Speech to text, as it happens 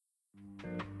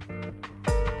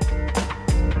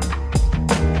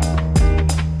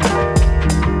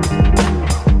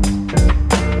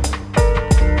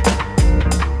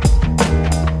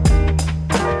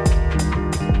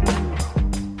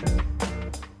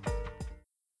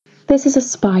This is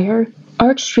Aspire,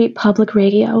 Arch Street Public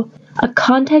Radio, a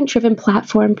content-driven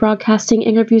platform broadcasting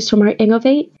interviews from our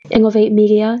Innovate, Innovate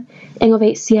Media,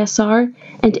 Innovate CSR,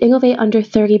 and Innovate Under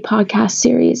 30 podcast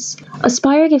series.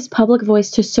 Aspire gives public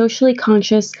voice to socially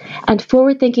conscious and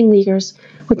forward-thinking leaders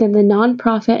within the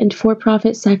nonprofit and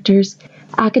for-profit sectors,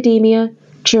 academia,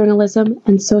 journalism,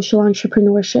 and social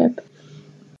entrepreneurship.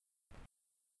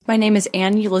 My name is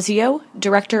Anne Ulizio,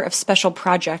 Director of Special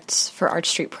Projects for Arch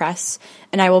Street Press,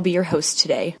 and I will be your host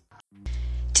today.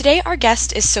 Today our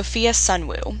guest is Sophia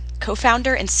Sunwoo,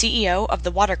 co-founder and CEO of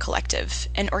the Water Collective,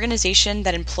 an organization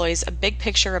that employs a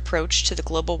big-picture approach to the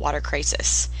global water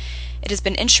crisis. It has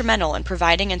been instrumental in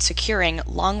providing and securing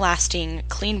long-lasting,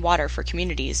 clean water for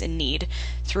communities in need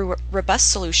through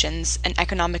robust solutions and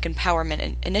economic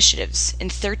empowerment initiatives in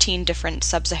 13 different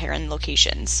sub-Saharan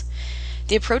locations.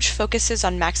 The approach focuses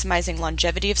on maximizing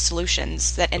longevity of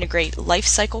solutions that integrate life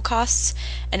cycle costs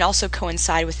and also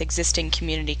coincide with existing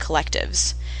community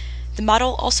collectives. The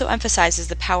model also emphasizes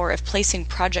the power of placing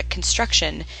project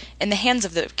construction in the hands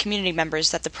of the community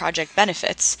members that the project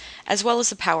benefits, as well as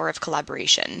the power of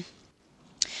collaboration.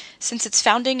 Since its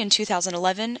founding in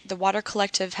 2011, the Water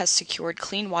Collective has secured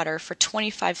clean water for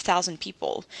 25,000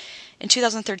 people. In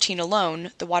 2013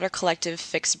 alone, the Water Collective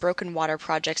fixed broken water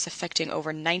projects affecting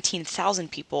over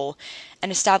 19,000 people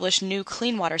and established new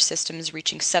clean water systems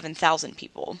reaching 7,000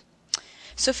 people.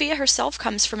 Sophia herself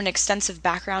comes from an extensive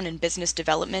background in business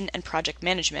development and project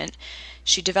management.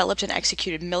 She developed and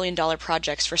executed million-dollar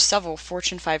projects for several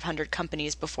Fortune 500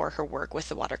 companies before her work with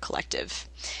the Water Collective.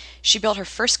 She built her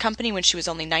first company when she was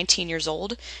only 19 years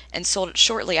old and sold it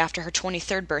shortly after her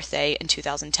 23rd birthday in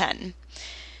 2010.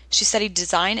 She studied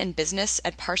design and business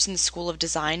at Parsons School of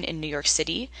Design in New York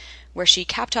City, where she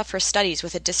capped off her studies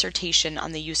with a dissertation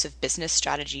on the use of business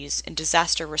strategies in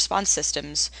disaster response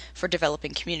systems for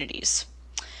developing communities.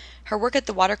 Her work at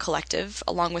the Water Collective,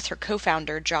 along with her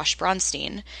co-founder Josh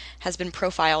Bronstein, has been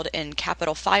profiled in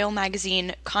Capital File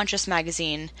magazine, Conscious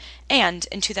magazine, and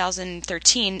in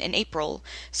 2013, in April,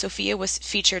 Sophia was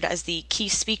featured as the key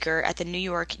speaker at the New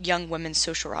York Young Women's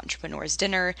Social Entrepreneurs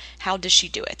Dinner, How Does She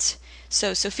Do It?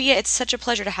 So, Sophia, it's such a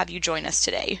pleasure to have you join us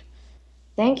today.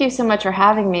 Thank you so much for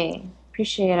having me.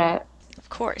 Appreciate it. Of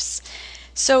course.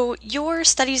 So your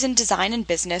studies in design and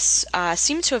business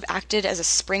seem to have acted as a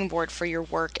springboard for your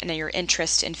work and your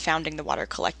interest in founding the Water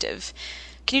Collective.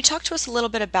 Can you talk to us a little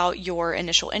bit about your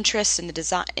initial interest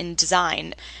in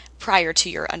design prior to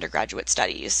your undergraduate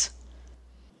studies?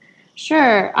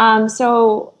 Sure.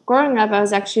 So growing up, I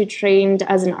was actually trained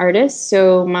as an artist.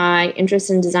 So my interest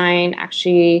in design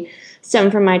actually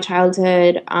stemmed from my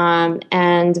childhood.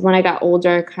 And when I got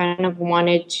older, I kind of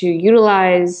wanted to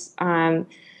utilize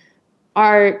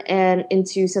art and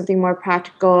into something more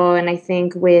practical. And I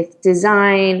think with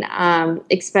design,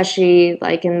 especially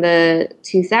like in the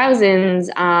 2000s,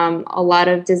 a lot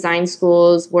of design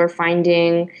schools were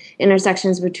finding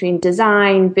intersections between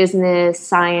design, business,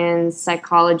 science,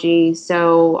 psychology.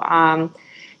 So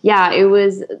it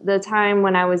was the time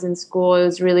when I was in school. It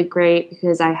was really great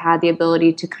because I had the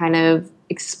ability to kind of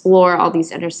explore all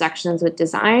these intersections with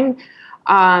design.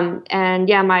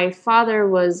 My father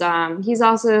was, he's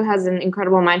also has an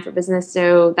incredible mind for business.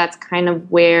 So that's kind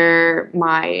of where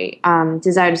my,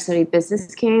 desire to study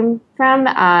business came from.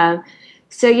 It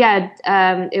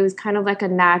was kind of like a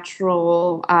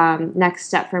natural, next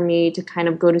step for me to kind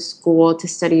of go to school to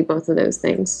study both of those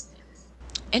things.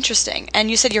 Interesting.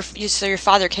 And you said your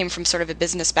father came from sort of a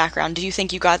business background. Do you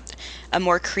think you got a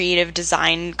more creative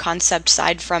design concept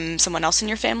side from someone else in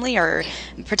your family, or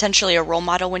potentially a role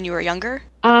model when you were younger?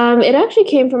 It actually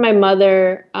came from my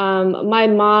mother. My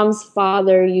mom's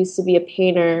father used to be a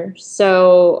painter,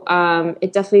 so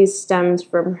it definitely stemmed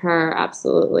from her,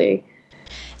 absolutely.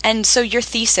 And so your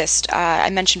thesis, I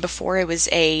mentioned before, it was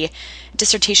a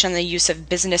dissertation on the use of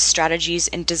business strategies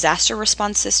in disaster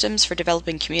response systems for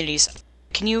developing communities.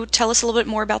 Can you tell us a little bit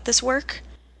more about this work?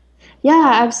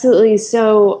 Yeah, absolutely.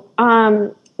 So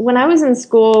when I was in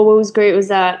school, what was great was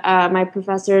that my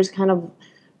professors kind of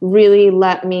really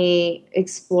let me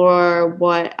explore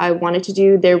what I wanted to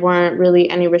do. There weren't really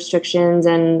any restrictions,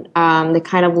 and they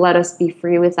kind of let us be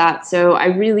free with that. So I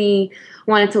really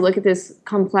wanted to look at this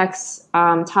complex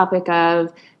topic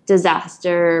of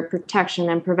disaster protection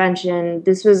and prevention.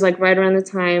 This was like right around the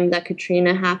time that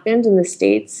Katrina happened in the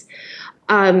States.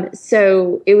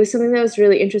 So it was something that was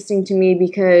really interesting to me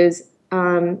because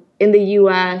in the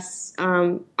U.S.,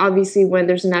 obviously when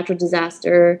there's a natural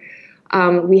disaster,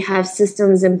 we have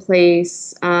systems in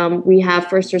place. We have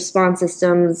first response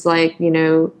systems like,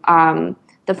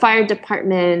 the fire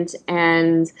department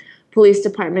and police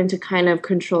department to kind of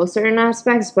control certain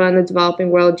aspects. But in the developing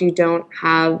world, you don't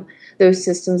have those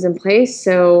systems in place.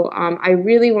 So I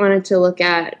really wanted to look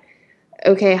at,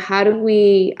 okay, how do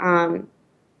we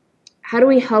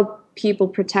help people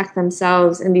protect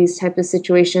themselves in these type of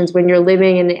situations when you're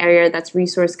living in an area that's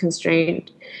resource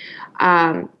constrained.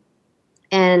 And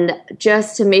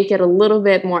just to make it a little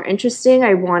bit more interesting,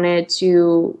 I wanted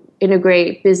to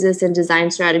integrate business and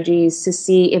design strategies to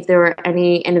see if there were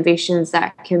any innovations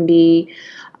that can be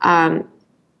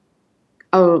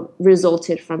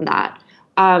resulted from that.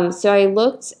 So I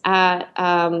looked at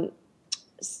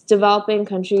developing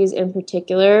countries in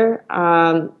particular.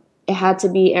 It had to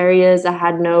be areas that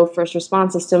had no first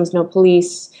response systems, no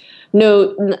police,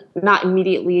 not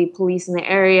immediately police in the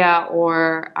area,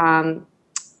 or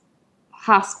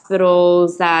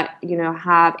hospitals that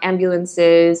have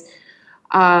ambulances.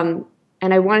 And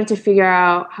I wanted to figure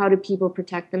out, how do people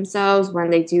protect themselves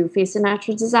when they do face a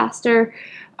natural disaster.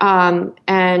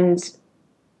 And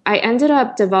I ended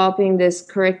up developing this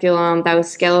curriculum that was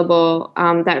scalable,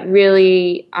 that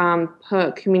really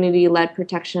put community-led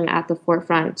protection at the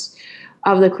forefront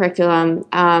of the curriculum.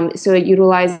 So it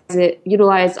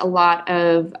utilized a lot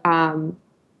of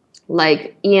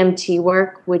like EMT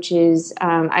work, which is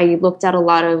I looked at a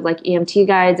lot of like EMT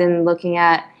guides and looking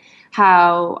at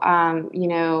how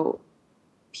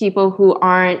people who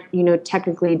aren't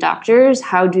technically doctors,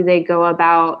 how do they go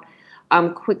about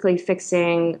quickly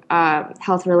fixing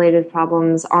health-related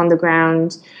problems on the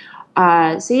ground.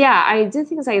 So yeah, I did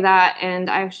things like that, and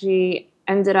I actually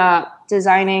ended up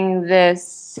designing this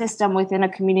system within a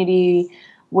community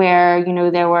where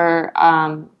there were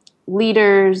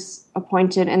leaders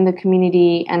appointed in the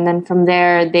community, and then from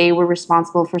there they were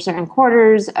responsible for certain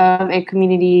quarters of a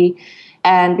community.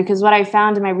 And because what I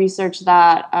found in my research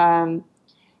that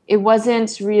it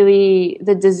wasn't really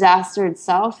the disaster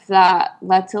itself that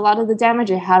led to a lot of the damage.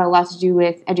 It had a lot to do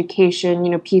with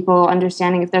education, people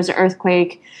understanding if there's an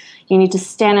earthquake, you need to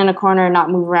stand in a corner and not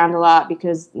move around a lot,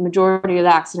 because the majority of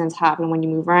the accidents happen when you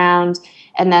move around.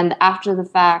 And then after the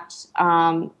fact,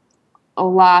 a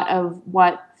lot of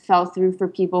what fell through for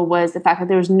people was the fact that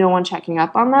there was no one checking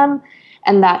up on them.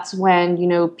 And that's when,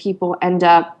 people end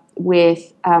up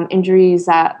with injuries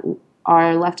that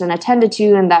are left unattended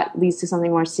to, and that leads to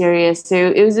something more serious. So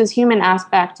it was this human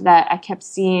aspect that I kept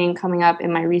seeing coming up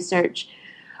in my research.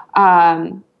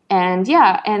 And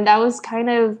that was kind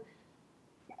of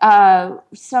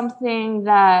something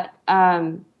that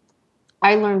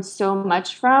I learned so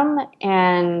much from,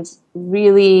 and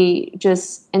really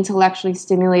just intellectually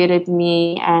stimulated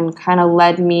me, and kind of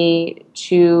led me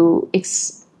to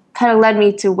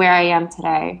where I am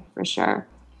today, for sure.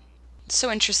 So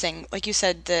interesting. Like you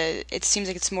said, it seems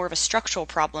like it's more of a structural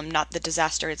problem, not the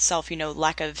disaster itself.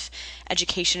 Lack of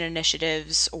education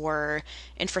initiatives or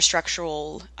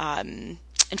infrastructural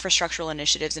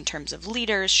initiatives in terms of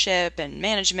leadership and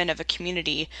management of a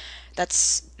community.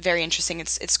 That's very interesting.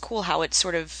 It's cool how it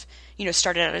sort of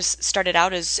started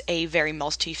out as a very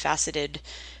multifaceted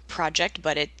project,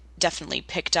 but it definitely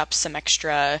picked up some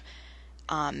extra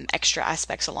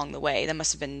aspects along the way. That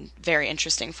must have been very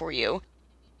interesting for you.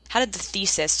 How did the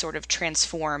thesis sort of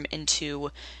transform into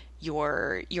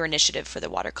your initiative for the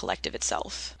Water Collective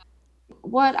itself?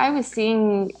 What I was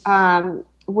seeing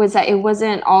was that it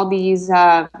wasn't all these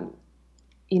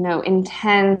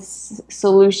intense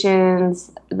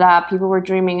solutions that people were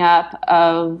dreaming up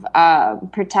of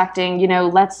protecting.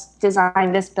 Let's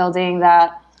design this building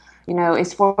that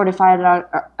is fortified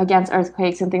against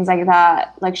earthquakes and things like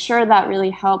that. Like, sure, that really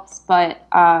helps, but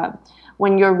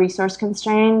when you're resource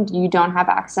constrained, you don't have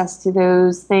access to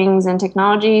those things and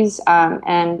technologies.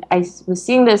 And I was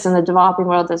seeing this in the developing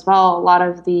world as well. A lot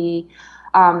of the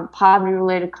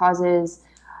poverty-related causes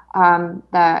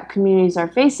that communities are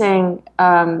facing,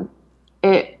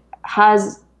 it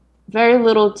has very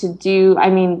little to do. I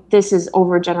mean, this is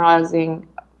overgeneralizing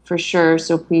for sure,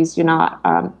 so please do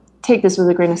not take this with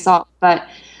a grain of salt. But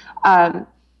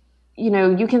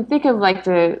you can think of like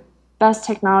the best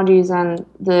technologies and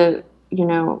the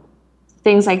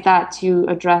things like that to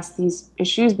address these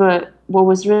issues. But what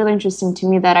was really interesting to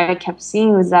me that I kept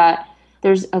seeing was that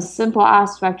there's a simple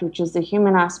aspect, which is the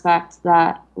human aspect,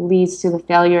 that leads to the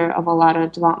failure of a lot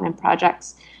of development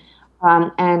projects.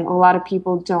 And a lot of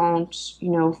people don't,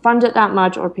 fund it that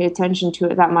much or pay attention to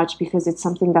it that much, because it's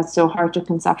something that's so hard to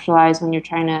conceptualize when you're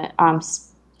trying to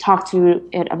talk to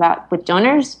it about with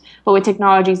donors. But with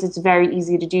technologies, it's very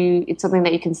easy to do. It's something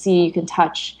that you can see, you can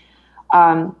touch,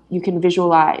 you can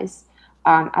visualize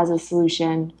as a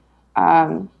solution.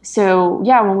 So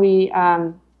yeah, when we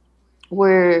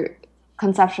were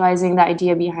conceptualizing the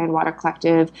idea behind Water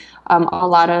Collective, a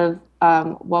lot of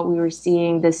what we were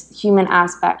seeing, this human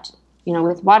aspect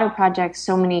with water projects,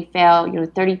 so many fail,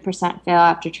 30% fail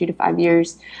after 2 to 5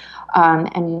 years.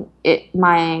 And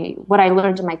what I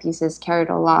learned in my thesis carried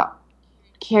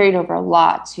over a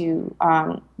lot to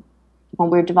when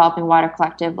we were developing Water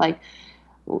Collective, like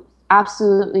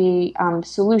absolutely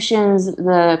solutions,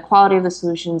 the quality of the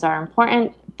solutions are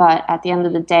important, but at the end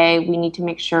of the day, we need to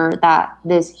make sure that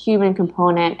this human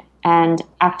component and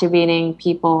activating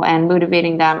people and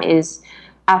motivating them is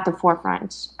at the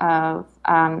forefront of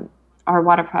our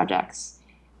water projects.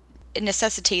 It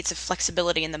necessitates a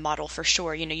flexibility in the model for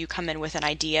sure. You come in with an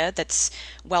idea that's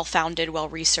well-founded,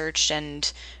 well-researched,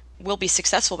 and will be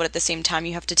successful, but at the same time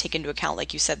you have to take into account,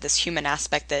 like you said, this human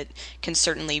aspect that can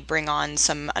certainly bring on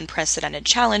some unprecedented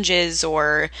challenges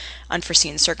or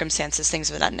unforeseen circumstances,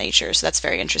 things of that nature. So that's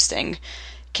very interesting.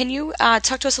 Can you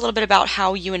talk to us a little bit about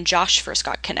how you and Josh first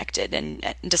got connected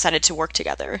and decided to work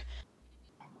together?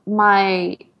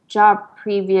 My job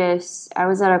previous, I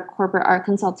was at a corporate art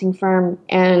consulting firm,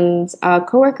 and a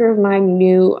coworker of mine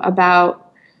knew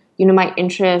about, my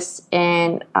interest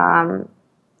in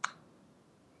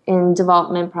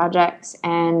development projects,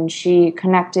 and she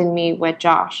connected me with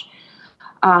Josh.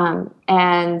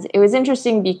 And it was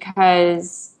interesting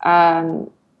because I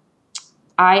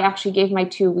actually gave my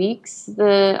 2 weeks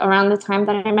around the time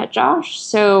that I met Josh.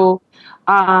 So,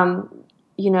 um,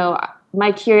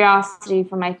 my curiosity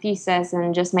for my thesis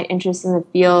and just my interest in the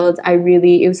field,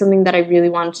 it was something that I really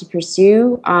wanted to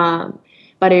pursue.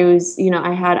 But it was,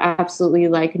 I had absolutely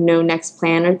like no next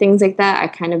plan or things like that. I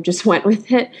kind of just went with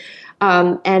it.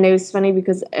 And it was funny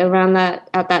because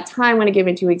at that time when I gave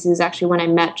it 2 weeks, it was actually when I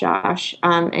met Josh.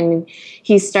 And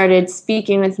he started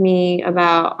speaking with me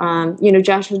about,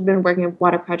 Josh has been working at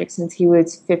water projects since he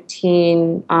was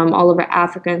 15, all over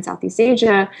Africa and Southeast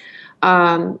Asia.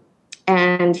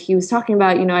 And he was talking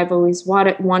about, I've always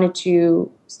wanted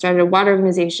to start a water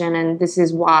organization, and this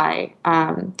is why.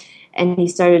 And he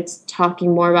started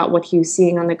talking more about what he was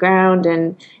seeing on the ground.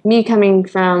 And me coming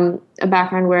from a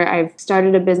background where I've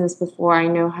started a business before, I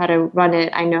know how to run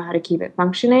it, I know how to keep it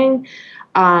functioning.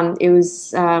 It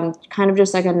was kind of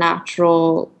just like a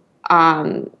natural,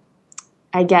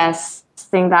 I guess,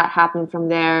 thing that happened from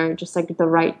there, just like the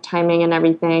right timing and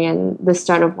everything. And the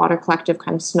start of Water Collective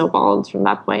kind of snowballed from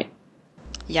that point.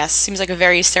 Yes, seems like a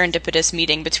very serendipitous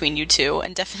meeting between you two,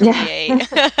 and Yeah.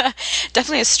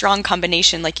 definitely a strong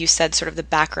combination, like you said, sort of the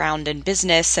background in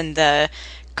business and the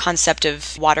concept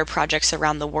of water projects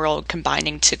around the world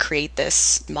combining to create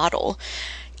this model.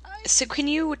 So can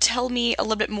you tell me a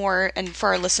little bit more, and for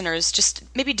our listeners, just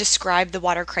maybe describe the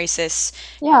water crisis?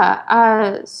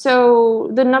 Yeah. So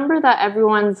the number that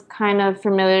everyone's kind of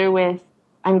familiar with,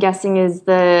 I'm guessing, is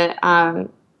the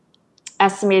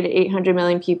estimated 800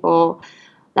 million people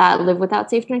that live without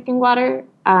safe drinking water.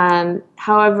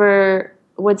 However,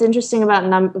 what's interesting about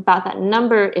that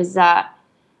number is that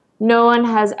no one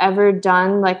has ever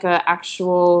done like an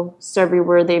actual survey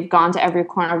where they've gone to every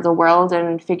corner of the world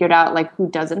and figured out like who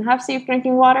doesn't have safe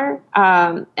drinking water.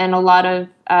 And a lot of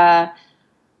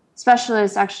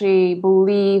specialists actually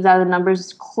believe that the number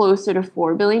is closer to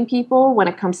 4 billion people when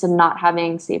it comes to not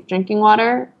having safe drinking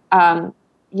water.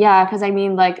 Yeah, because I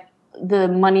mean, like, the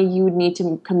money you would need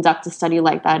to conduct a study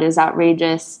like that is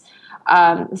outrageous.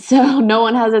 So no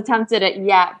one has attempted it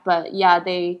yet, but yeah,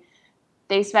 they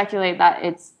speculate that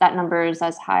that number is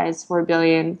as high as 4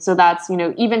 billion. So that's,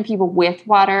 even people with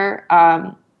water,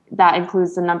 that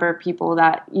includes the number of people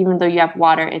that even though you have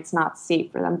water, it's not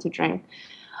safe for them to drink.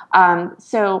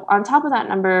 So on top of that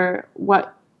number,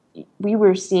 what we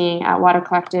were seeing at Water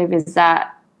Collective is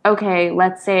that, okay,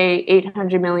 let's say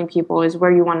 800 million people is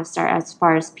where you want to start as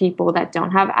far as people that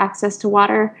don't have access to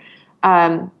water.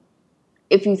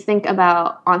 If you think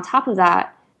about, on top of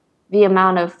that, the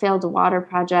amount of failed water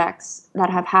projects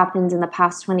that have happened in the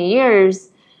past 20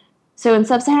 years. So in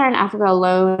sub-Saharan Africa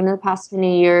alone, in the past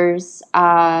 20 years,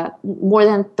 more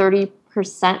than 30%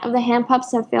 of the hand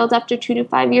pumps have failed after 2 to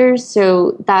 5 years.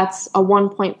 So that's a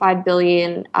 1.5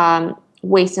 billion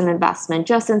waste in investment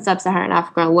just in sub-Saharan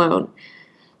Africa alone.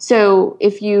 So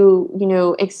if you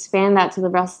expand that to the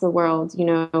rest of the world,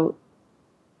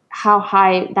 how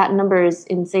high that number is,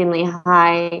 insanely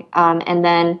high. And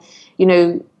then,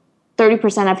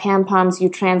 30% of hand pumps, you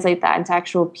translate that into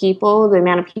actual people, the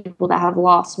amount of people that have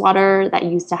lost water that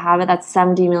used to have it, that's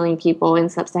 70 million people in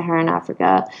sub-Saharan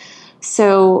Africa.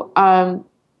 So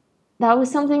that was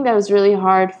something that was really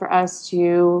hard for us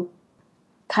to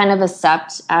kind of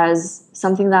accept as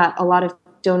something that a lot of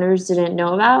donors didn't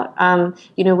know about.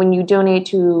 When you donate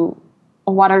to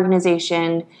a water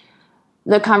organization,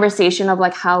 the conversation of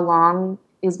like, how long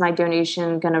is my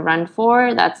donation going to run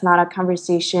for? That's not a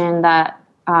conversation that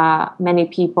many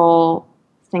people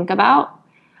think about.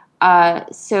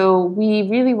 So we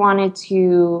really wanted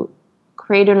to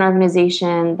create an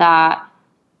organization that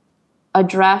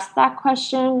addressed that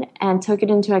question and took it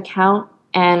into account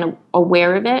and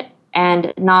aware of it,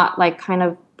 and not like kind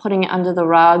of putting it under the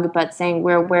rug, but saying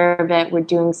we're aware of it, we're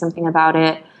doing something about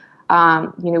it.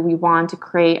 We want to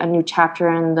create a new chapter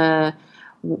in the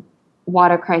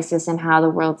water crisis and how the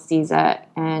world sees it,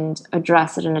 and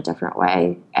address it in a different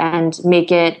way, and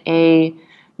make it a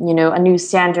new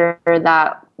standard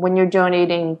that when you're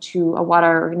donating to a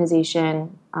water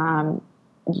organization,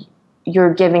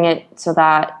 you're giving it so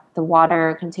that the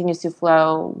water continues to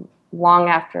flow long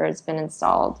after it's been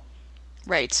installed.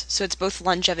 Right. So it's both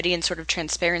longevity and sort of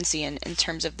transparency in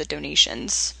terms of the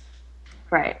donations.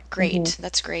 Right. Great. Mm-hmm.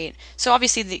 That's great. So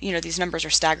obviously, these numbers are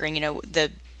staggering.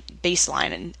 The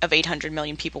baseline of 800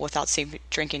 million people without safe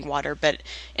drinking water, but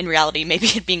in reality, maybe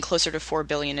it being closer to 4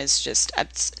 billion is just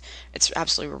it's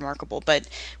absolutely remarkable. But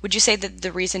would you say that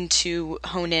the reason to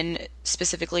hone in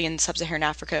specifically in sub-Saharan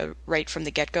Africa right from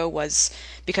the get-go was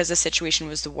because the situation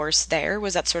was the worst there?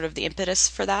 Was that sort of the impetus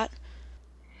for that?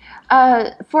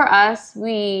 For us,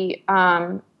 we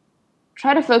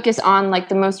try to focus on like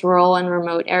the most rural and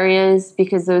remote areas,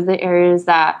 because those are the areas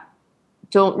that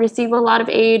don't receive a lot of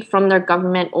aid from their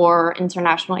government or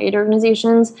international aid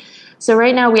organizations. So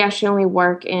right now we actually only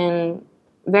work in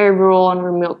very rural and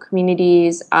remote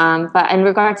communities. But in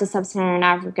regard to sub-Saharan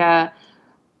Africa,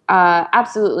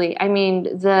 absolutely. I mean,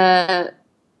 in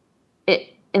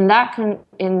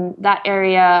that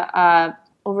area,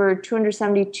 over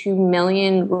 272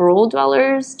 million rural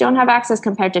dwellers don't have access,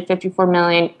 compared to 54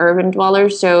 million urban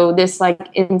dwellers. So this like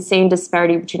insane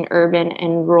disparity between urban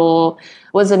and rural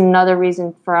was another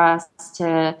reason for us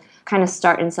to kind of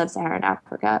start in sub-Saharan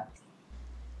Africa.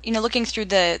 Looking through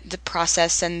the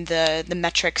process and the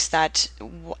metrics that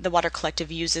the Water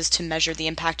Collective uses to measure the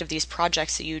impact of these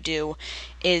projects that you do,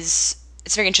 it's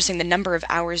very interesting, the number of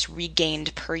hours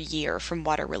regained per year from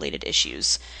water-related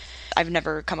issues. I've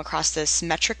never come across this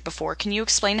metric before. Can you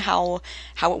explain how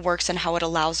it works and how it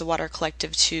allows the Water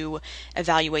Collective to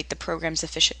evaluate the program's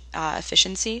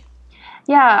efficiency?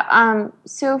 Yeah,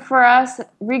 so for us,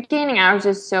 regaining hours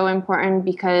is so important,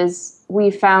 because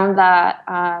we found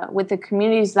that with the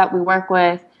communities that we work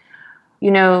with,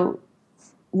 you know,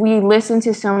 we listen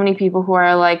to so many people who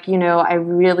are like, I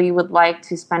really would like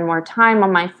to spend more time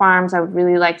on my farms. I would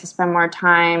really like to spend more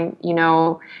time,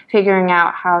 figuring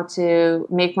out how to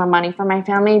make more money for my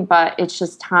family, but it's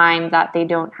just time that they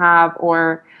don't have.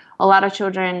 Or a lot of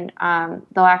children,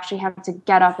 they'll actually have to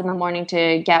get up in the morning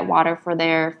to get water for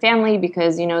their family,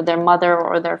 because, their mother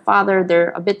or their father,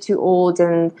 they're a bit too old,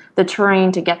 and the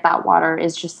terrain to get that water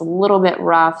is just a little bit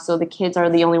rough. So the kids are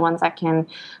the only ones that can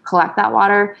collect that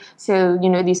water. So,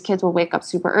 these kids will wake up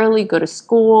super early, go to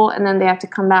school, and then they have to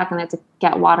come back and they have to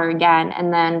get water again.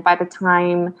 And then by the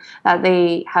time that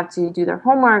they have to do their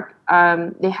homework,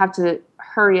 they have to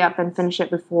hurry up and finish it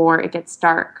before it gets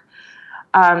dark.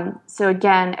 So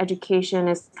again, education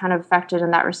is kind of affected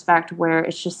in that respect, where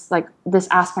it's just like this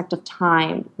aspect of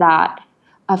time that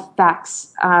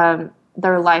affects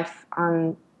their life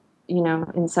on,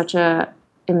 in such a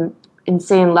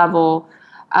insane level.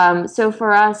 So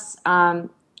for us,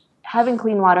 having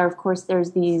clean water, of course,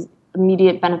 there's these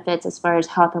immediate benefits as far as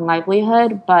health and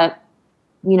livelihood, but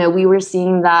we were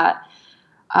seeing that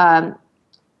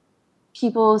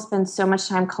people spend so much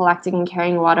time collecting and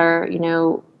carrying water.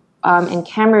 In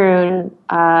Cameroon,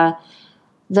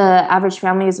 the average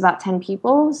family is about 10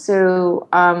 people. So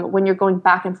when you're going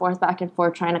back and forth,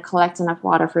 trying to collect enough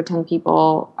water for 10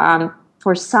 people,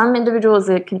 for some individuals,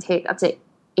 it can take up to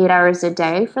 8 hours a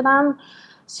day for them.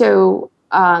 So,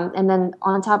 and then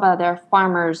on top of that, there are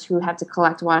farmers who have to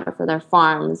collect water for their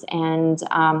farms, and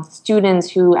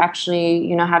students who actually,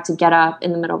 have to get up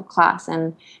in the middle of class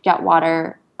and get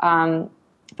water for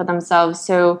themselves.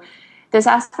 So this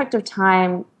aspect of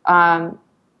time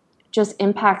just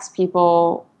impacts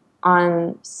people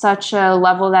on such a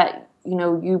level that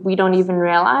we don't even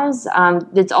realize.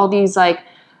 It's all these like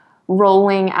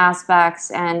rolling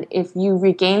aspects, and if you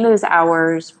regain those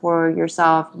hours for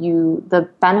yourself, the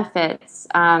benefits,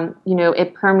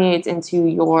 it permeates into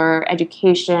your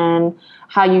education,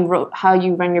 how you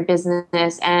run your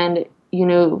business, and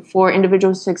for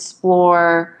individuals to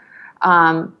explore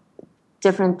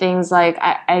different things. Like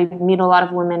I meet a lot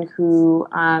of women who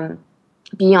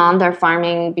beyond their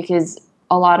farming, because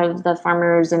a lot of the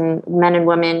farmers and men and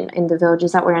women in the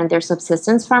villages that we're in, they're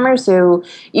subsistence farmers. So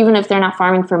even if they're not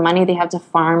farming for money, they have to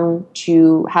farm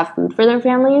to have food for their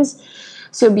families.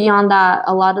 So beyond that,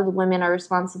 a lot of the women are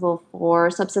responsible for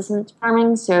subsistence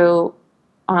farming. So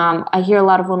I hear a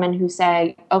lot of women who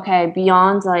say, okay,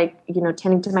 beyond like,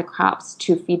 tending to my crops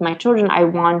to feed my children, I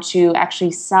want to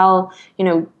actually sell,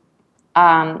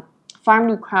 farm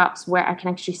new crops where I can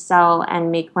actually sell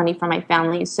and make money for my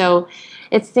family. So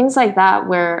it's things like that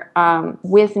where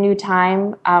with New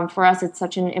Time, for us, it's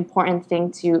such an important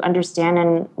thing to understand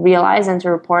and realize and to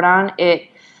report on. It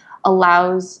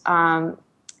allows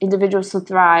individuals to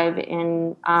thrive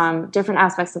in different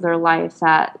aspects of their life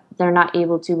that they're not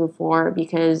able to before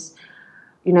because,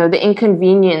 the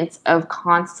inconvenience of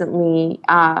constantly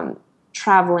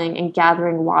traveling and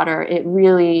gathering water, it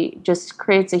really just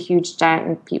creates a huge dent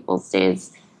in people's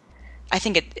days. I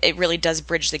think it really does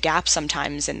bridge the gap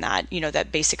sometimes in that,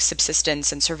 that basic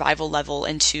subsistence and survival level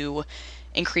into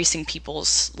increasing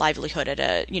people's livelihood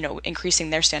at increasing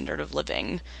their standard of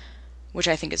living, which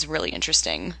I think is really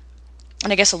interesting.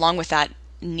 And I guess along with that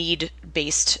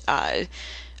need-based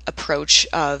approach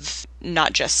of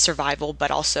not just survival,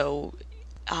 but also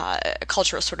a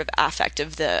cultural sort of affect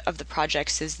of the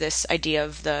projects is this idea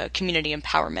of the community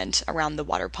empowerment around the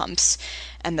water pumps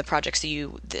and the projects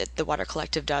that the Water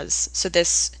Collective does. So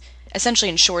this essentially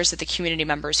ensures that the community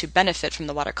members who benefit from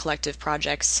the Water Collective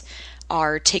projects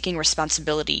are taking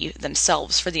responsibility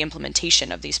themselves for the implementation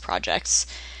of these projects.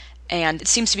 And it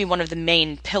seems to be one of the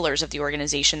main pillars of the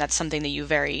organization. That's something that you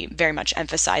very, very much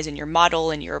emphasize in your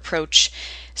model and your approach.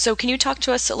 So can you talk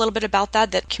to us a little bit about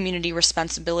that community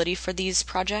responsibility for these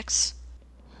projects?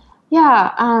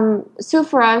 Yeah. So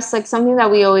for us, like something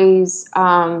that we always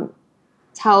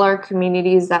tell our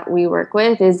communities that we work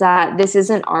with is that this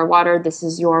isn't our water, this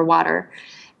is your water.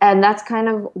 And that's kind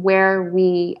of where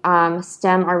we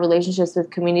stem our relationships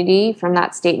with community from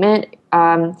that statement.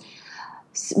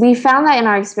 We found that in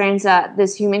our experience that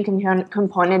this human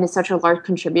component is such a large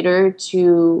contributor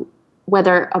to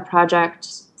whether a project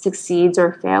succeeds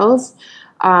or fails.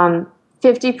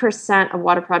 50% of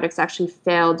water projects actually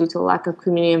fail due to a lack of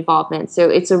community involvement. So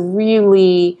it's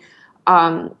really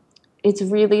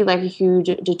like a huge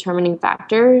determining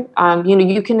factor.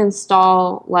 You can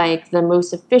install like the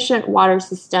most efficient water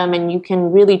system and you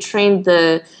can really train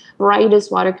the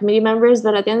brightest water committee members,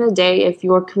 but at the end of the day, if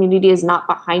your community is not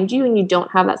behind you and you don't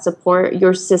have that support,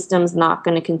 your system's not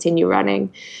going to continue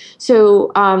running.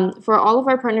 So for all of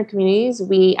our partner communities,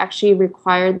 we actually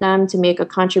require them to make a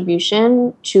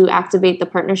contribution to activate the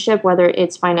partnership, whether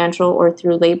it's financial or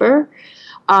through labor.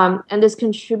 And this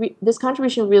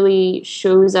contribution really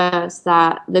shows us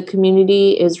that the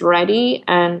community is ready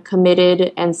and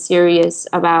committed and serious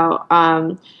about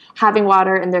having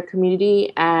water in their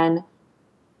community and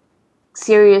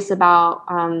serious about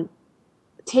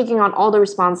taking on all the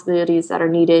responsibilities that are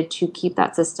needed to keep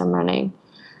that system running.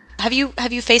 Have you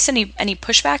faced any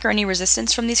pushback or any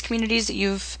resistance from these communities that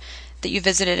you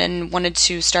visited and wanted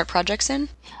to start projects in?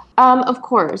 Of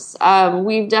course,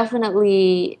 we've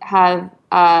definitely have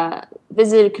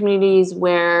visited communities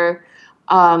where,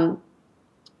 they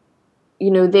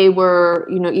were,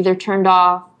 either turned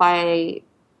off by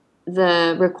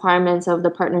the requirements of the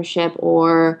partnership,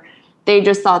 or they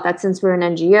just thought that since we're an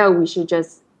NGO, we should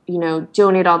just,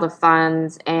 donate all the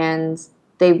funds and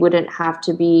they wouldn't have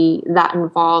to be that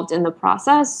involved in the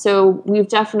process. So we've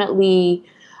definitely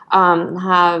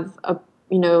have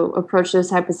approached those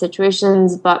type of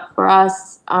situations. But for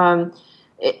us,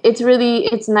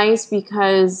 it's nice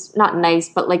because not nice,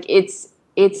 but like it's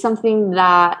something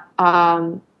that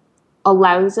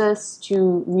allows us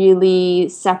to really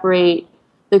separate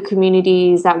the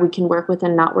communities that we can work with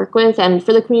and not work with. And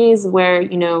for the communities where,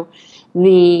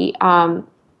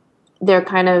 they're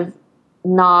kind of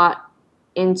not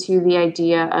into the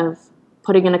idea of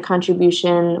putting in a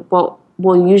contribution, what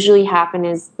will usually happen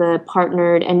is the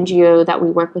partnered NGO that we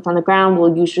work with on the ground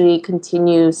will usually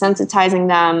continue sensitizing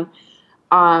them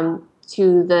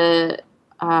to the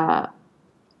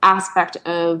aspect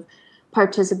of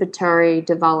participatory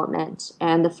development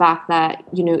and the fact that,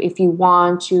 if you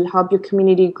want to help your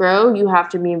community grow, you have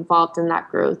to be involved in that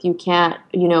growth. You can't,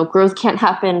 growth can't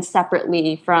happen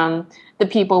separately from the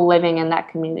people living in that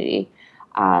community.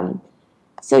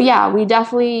 So yeah, we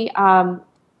definitely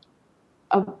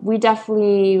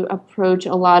approach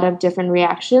a lot of different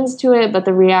reactions to it, but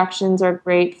the reactions are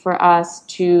great for us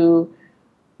to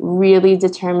really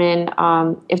determine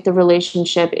if the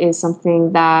relationship is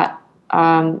something that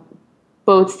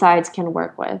both sides can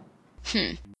work with.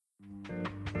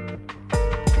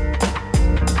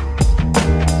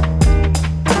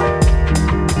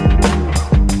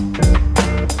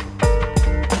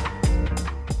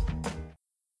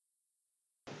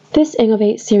 This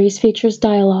Innovate series features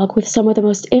dialogue with some of the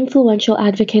most influential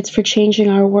advocates for changing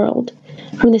our world.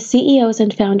 From the CEOs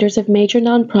and founders of major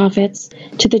nonprofits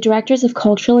to the directors of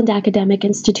cultural and academic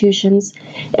institutions,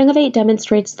 Innovate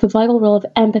demonstrates the vital role of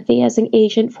empathy as an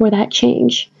agent for that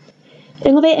change.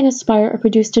 Innovate and Aspire are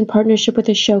produced in partnership with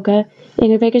Ashoka,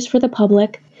 Innovators for the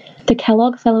Public, the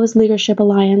Kellogg Fellows Leadership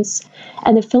Alliance,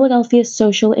 and the Philadelphia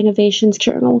Social Innovations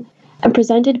Journal, and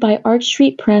presented by Arch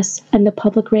Street Press and the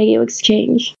Public Radio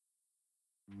Exchange.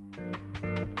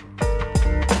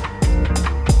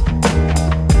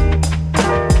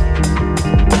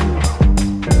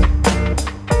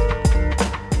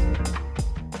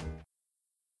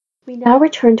 We now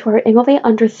return to our Innovate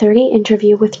Under 30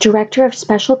 interview with Director of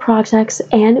Special Projects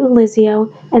Ann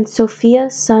Ulizio and Sophia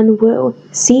Sunwoo,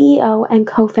 CEO and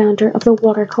co-founder of the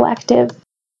Water Collective.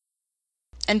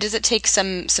 And does it take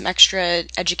some extra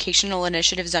educational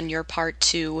initiatives on your part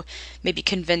to maybe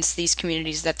convince these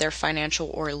communities that their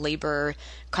financial or labor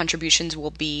contributions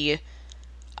will be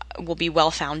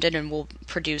well-founded and will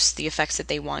produce the effects that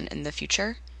they want in the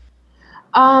future?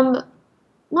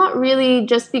 Not really,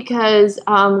 just because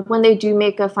when they do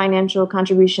make a financial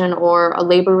contribution or a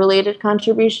labor-related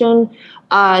contribution,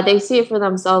 they see it for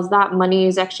themselves. That money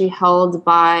is actually held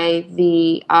by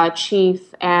the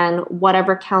chief and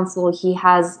whatever council he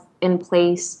has in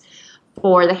place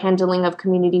for the handling of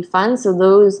community funds. So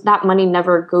that money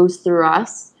never goes through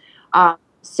us.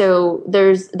 So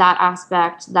there's that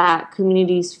aspect that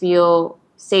communities feel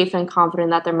safe and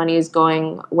confident that their money is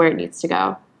going where it needs to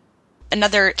go.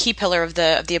 Another key pillar of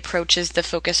the approach is the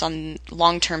focus on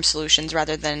long-term solutions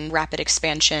rather than rapid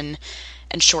expansion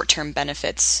and short-term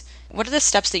benefits. What are the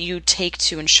steps that you take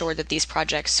to ensure that these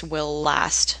projects will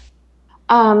last?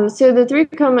 So the three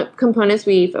components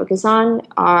we focus on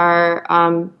are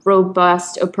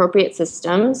robust, appropriate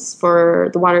systems for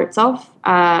the water itself,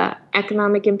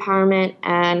 economic empowerment,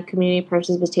 and community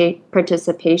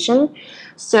participation.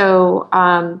 So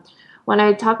when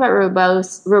I talk about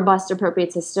robust,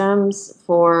 appropriate systems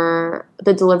for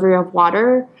the delivery of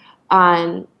water,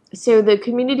 so the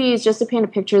communities, just to paint a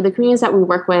picture, the communities that we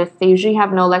work with, they usually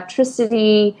have no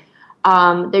electricity.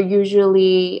 They're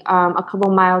usually a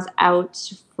couple miles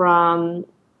out from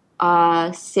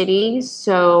cities.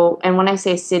 So, and when I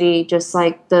say city, just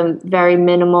like the very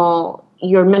minimal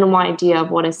idea of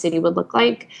what a city would look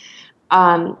like.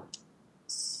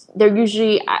 They're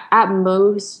usually at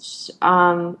most,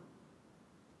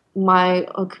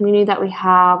 a community that we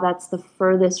have that's the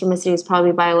furthest from a city is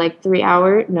probably by like 3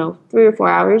 or 4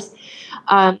 hours.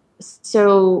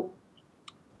 So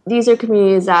these are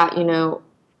communities that,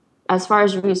 as far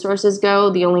as resources go,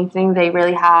 the only thing they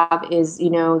really have is,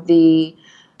 the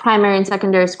primary and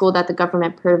secondary school that the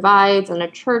government provides and a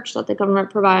church that the government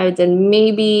provides. And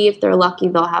maybe if they're lucky,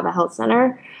 they'll have a health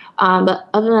center. But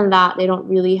other than that, they don't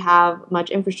really have much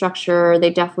infrastructure.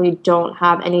 They definitely don't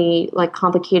have any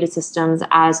complicated systems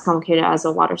as complicated as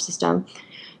a water system.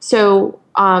 So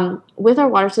with our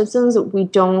water systems, we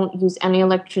don't use any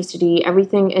electricity.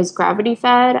 Everything is gravity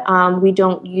fed. We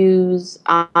don't use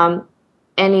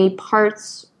any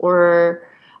parts or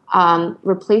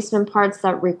replacement parts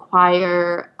that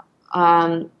require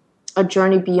a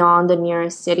journey beyond the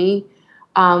nearest city.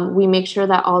 We make sure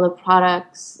that all the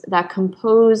products that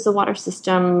compose the water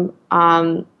system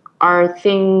are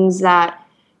things that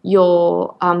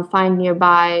you'll find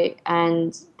nearby,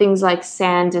 and things like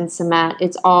sand and cement.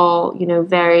 It's all,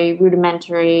 very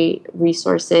rudimentary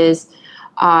resources.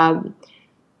 And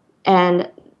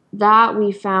that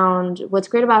we found, what's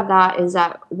great about that is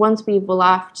that once we've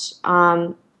left,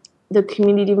 the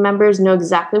community members know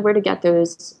exactly where to get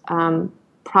those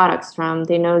products from.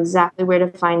 They know exactly where to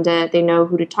find it. They know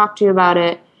who to talk to about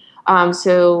it.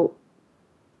 So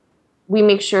we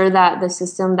make sure that the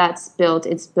system that's built,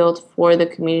 it's built for the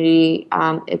community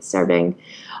it's serving.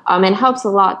 It helps a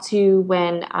lot too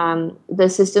when the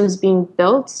system's being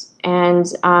built and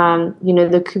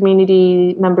the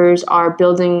community members are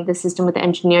building the system with the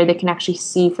engineer. They can actually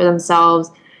see for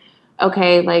themselves,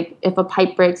 okay, like if a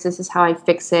pipe breaks, this is how I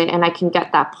fix it, and I can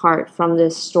get that part from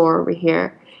this store over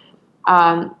here.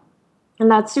 And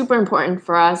that's super important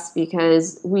for us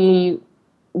because we've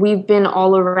been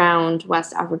all around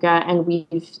West Africa, and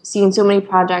we've seen so many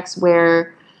projects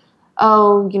where,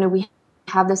 we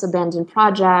have this abandoned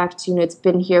project, it's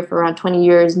been here for around 20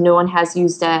 years, no one has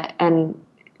used it, and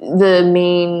the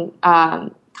main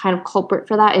kind of culprit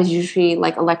for that is usually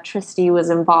like electricity was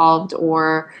involved,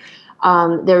 or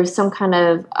there was some kind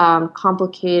of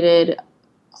complicated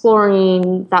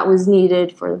chlorine that was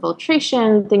needed for the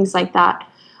filtration, things like that.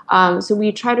 So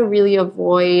we try to really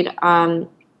avoid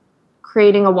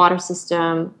creating a water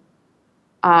system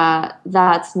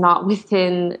that's not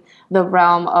within the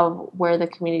realm of where the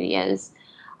community is.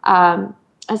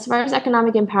 as far as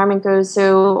economic empowerment goes,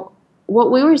 so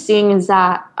what we were seeing is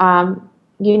that,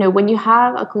 when you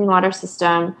have a clean water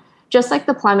system, just like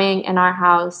the plumbing in our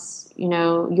house,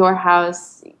 your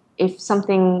house, if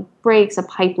something breaks, a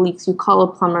pipe leaks, you call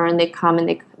a plumber and they come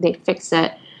and they fix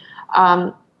it.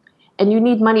 Um, and you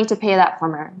need money to pay that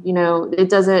plumber. It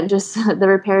doesn't just, the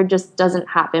repair just doesn't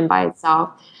happen by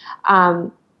itself.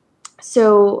 Um,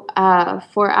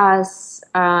 for us,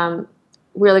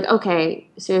 we're like, okay,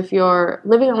 so if you're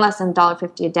living on less than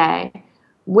 $1.50 a day,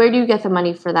 where do you get the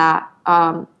money for that?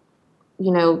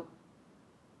 You know,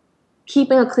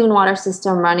 Keeping a clean water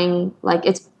system running, like,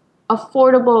 it's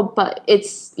affordable, but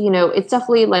it's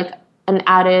definitely like an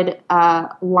added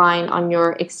line on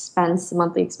your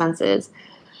monthly expenses.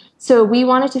 So we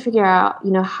wanted to figure out,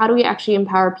 how do we actually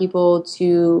empower people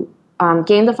to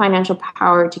gain the financial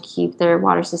power to keep their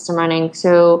water system running?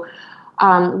 So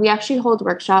we actually hold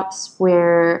workshops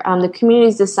where the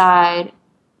communities decide,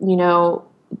 you know,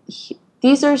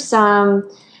 these are some,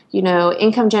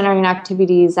 income generating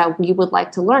activities that we would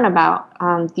like to learn about.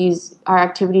 These are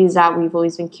activities that we've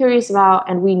always been curious about,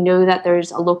 and we know that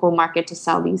there's a local market to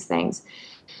sell these things.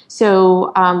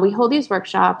 So we hold these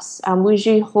workshops. We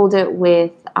usually hold it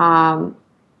with on-ground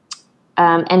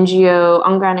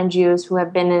NGOs who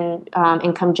have been in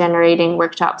income generating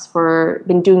workshops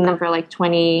been doing them for like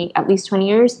at least 20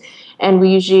 years. And we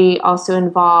usually also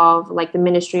involve like the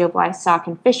Ministry of Livestock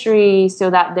and Fishery,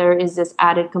 so that there is this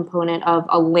added component of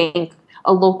a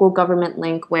local government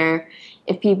link, where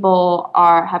if people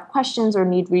have questions or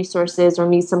need resources or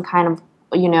need some kind of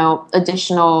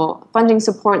additional funding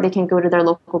support, they can go to their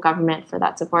local government for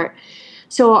that support.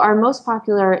 So our most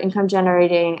popular income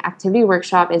generating activity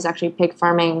workshop is actually pig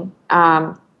farming.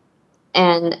 We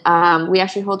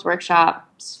actually hold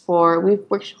workshops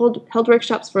held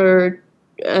workshops for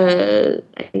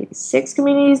 6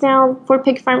 communities now for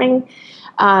pig farming.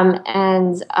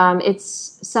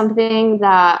 It's something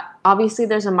that obviously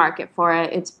there's a market for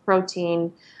it. It's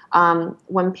protein.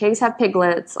 When pigs have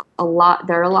piglets,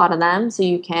 there are a lot of them. So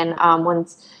you can,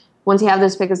 once you have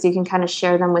those piglets, you can kind of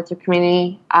share them with your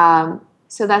community.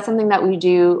 So that's something that we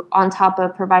do on top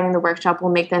of providing the workshop.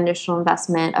 We'll make the initial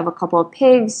investment of a couple of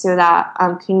pigs so that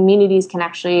communities can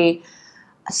actually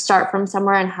start from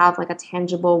somewhere and have like a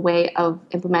tangible way of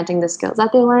implementing the skills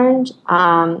that they learned.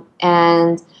 Over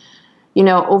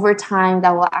time,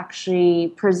 that will actually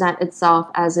present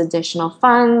itself as additional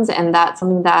funds, and that's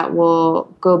something that will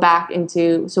go back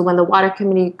into. So when the water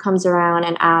committee comes around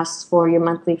and asks for your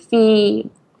monthly fee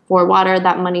for water,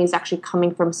 that money is actually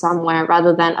coming from somewhere,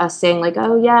 rather than us saying like,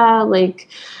 oh yeah, like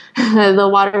the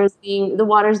water is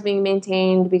being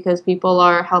maintained because people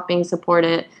are helping support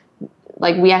it.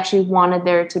 Like, we actually wanted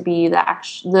there to be the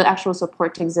actual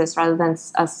support to exist, rather than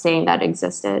us saying that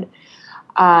existed.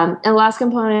 And the last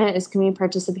component is community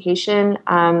participation.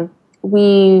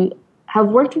 We have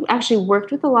worked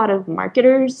with a lot of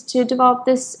marketers to develop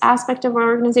this aspect of our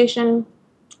organization.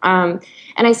 And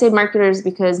I say marketers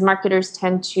because marketers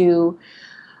tend to,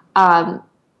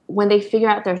 when they figure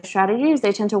out their strategies,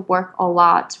 they tend to work a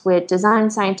lot with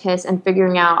design scientists and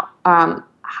figuring out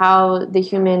how the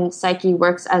human psyche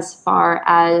works, as far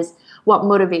as what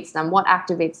motivates them, what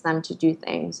activates them to do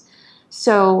things.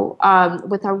 So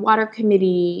with our water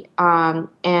committee and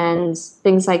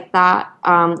things like that,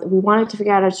 we wanted to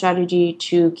figure out a strategy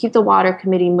to keep the water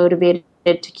committee motivated,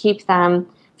 to keep them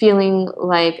feeling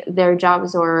like their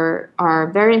jobs are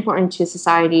very important to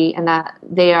society, and that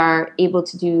they are able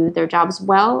to do their jobs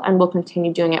well and will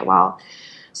continue doing it well.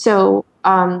 So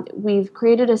we've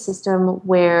created a system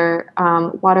where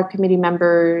water committee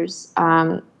members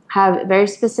have very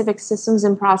specific systems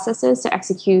and processes to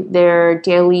execute their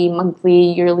daily, monthly,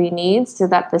 yearly needs, so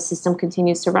that the system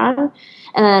continues to run.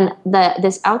 And then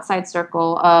this outside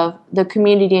circle of the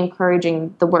community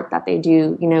encouraging the work that they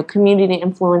do, community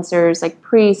influencers like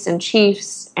priests and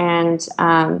chiefs and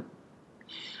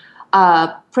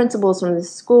principals from the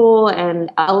school and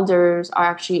elders are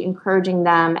actually encouraging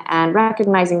them and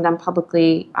recognizing them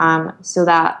publicly, so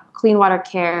that clean water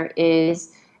care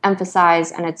is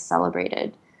emphasized and it's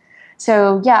celebrated.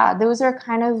 So yeah, those are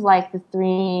kind of like the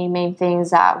 3 main things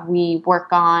that we work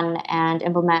on and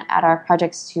implement at our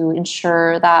projects to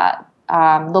ensure that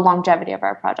the longevity of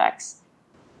our projects.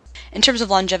 In terms of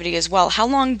longevity as well, how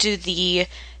long do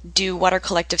Water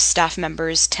Collective staff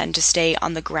members tend to stay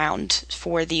on the ground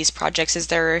for these projects? Is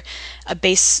there a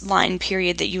baseline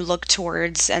period that you look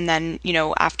towards, and then,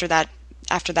 after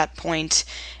that point,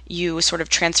 you sort of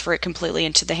transfer it completely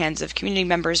into the hands of community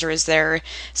members, or is there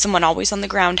someone always on the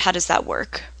ground? How does that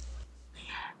work?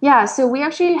 Yeah, so we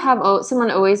actually have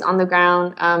someone always on the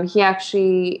ground. He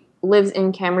actually lives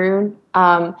in Cameroon.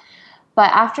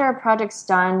 But after a project's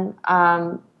done,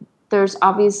 there's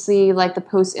obviously like the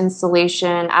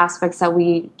post-installation aspects that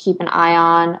we keep an eye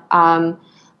on.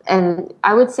 And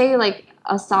I would say like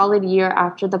a solid year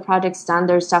after the project's done,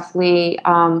 there's definitely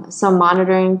some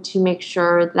monitoring to make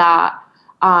sure that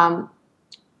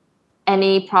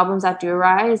any problems that do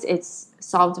arise, it's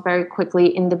solved very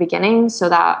quickly in the beginning so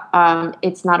that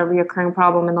it's not a reoccurring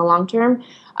problem in the long term.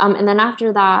 And then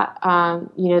after that,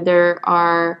 there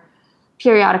are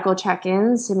periodical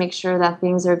check-ins to make sure that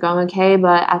things are going okay.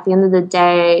 But at the end of the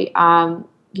day,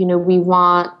 we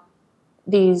want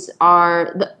these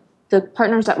are the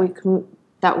partners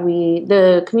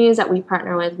the communities that we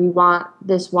partner with. We want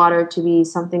this water to be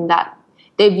something that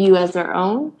they view as their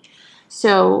own.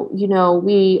 So,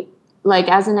 we, like,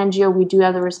 as an NGO, we do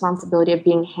have the responsibility of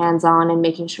being hands-on and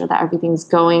making sure that everything's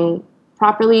going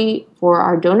properly for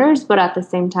our donors. But at the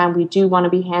same time, we do want to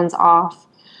be hands-off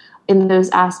in those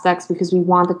aspects because we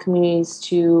want the communities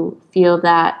to feel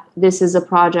that this is a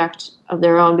project of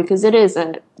their own, because it is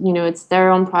it's their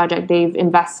own project. They've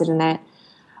invested in it.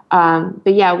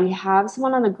 But yeah, we have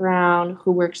someone on the ground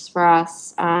who works for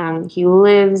us. He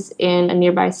lives in a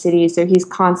nearby city, so he's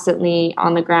constantly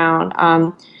on the ground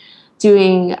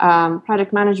doing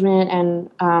project management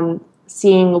and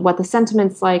seeing what the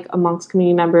sentiment's like amongst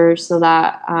community members, so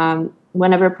that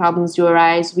whenever problems do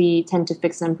arise, we tend to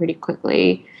fix them pretty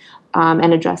quickly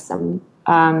and address them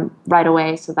right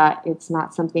away, so that it's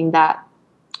not something that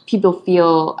people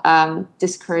feel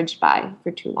discouraged by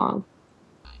for too long.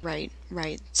 Right.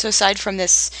 So aside from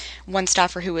this one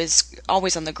staffer who is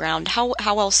always on the ground, how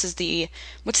else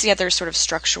what's the other sort of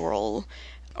structural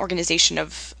organization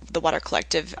of the Water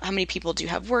Collective? How many people do you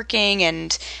have working,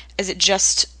 and is it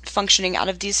just functioning out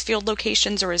of these field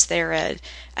locations, or is there a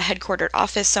headquartered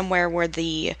office somewhere where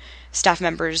the staff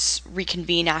members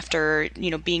reconvene after,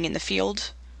 being in the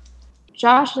field?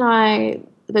 Josh and I,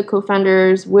 the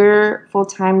co-founders, we're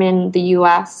full-time in the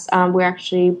US. We're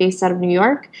actually based out of New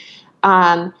York.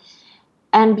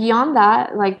 And beyond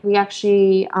that, like, we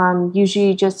actually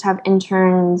usually just have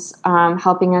interns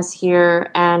helping us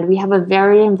here. And we have a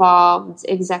very involved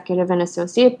executive and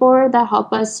associate board that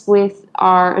help us with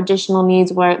our additional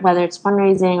needs, whether it's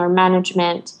fundraising or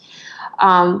management.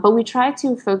 But we try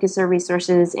to focus our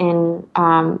resources in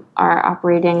our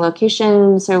operating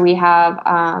locations. So we have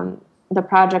the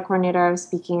project coordinator I was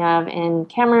speaking of in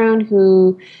Cameroon,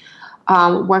 who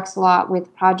works a lot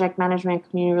with project management,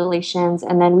 community relations,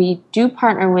 and then we do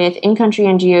partner with in-country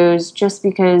NGOs just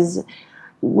because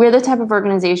we're the type of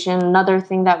organization. Another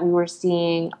thing that we were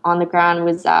seeing on the ground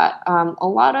was that a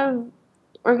lot of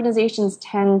organizations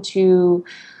tend to,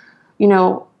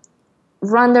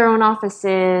 run their own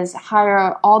offices,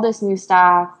 hire all this new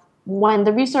staff when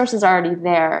the resources are already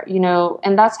there,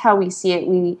 and that's how we see it.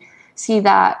 We see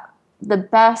that the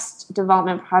best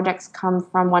development projects come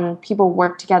from when people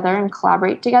work together and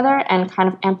collaborate together and kind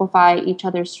of amplify each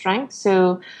other's strengths.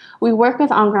 So we work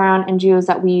with on-ground NGOs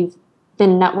that we've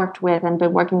been networked with and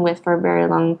been working with for a very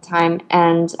long time.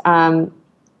 And,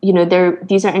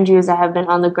 these are NGOs that have been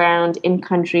on the ground in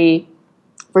country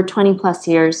for 20 plus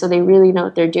years. So they really know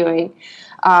what they're doing.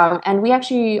 And we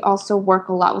actually also work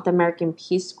a lot with American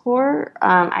Peace Corps.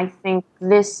 I think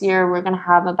this year we're going to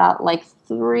have about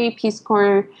 3 Peace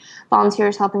Corps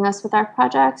volunteers helping us with our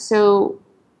project. So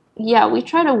yeah, we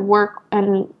try to work,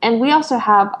 and we also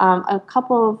have a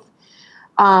couple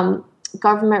of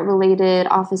government-related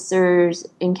officers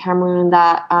in Cameroon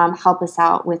that help us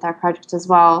out with our project as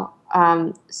well.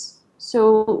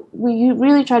 So we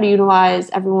really try to utilize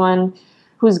everyone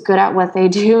who's good at what they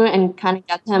do and kind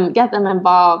of get them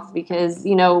involved, because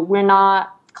we're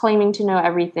not claiming to know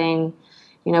everything.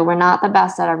 We're not the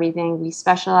best at everything. We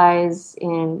specialize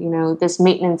in this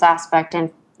maintenance aspect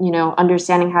and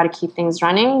understanding how to keep things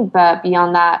running. But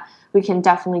beyond that, we can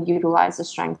definitely utilize the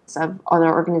strengths of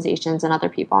other organizations and other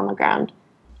people on the ground.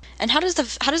 And how does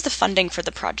the funding for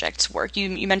the projects work?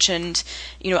 You mentioned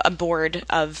a board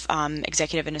of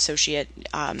executive and associate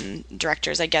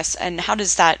directors, I guess. And how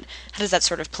does that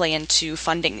sort of play into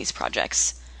funding these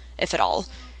projects, if at all?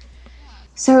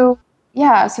 So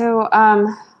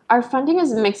our funding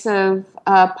is a mix of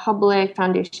public,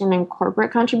 foundation, and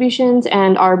corporate contributions,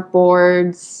 and our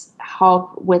boards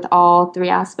help with all 3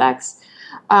 aspects.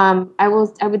 I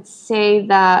would say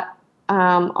that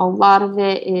a lot of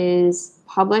it is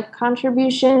public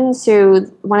contributions. So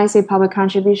when I say public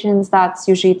contributions, that's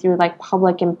usually through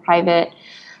public and private,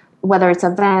 whether it's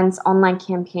events, online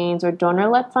campaigns, or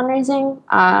donor-led fundraising.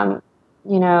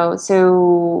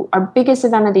 So our biggest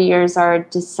event of the year is our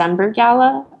December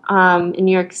gala in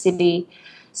New York City.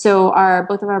 So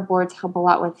both of our boards help a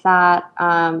lot with that,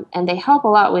 and they help a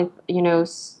lot with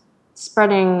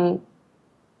spreading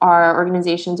our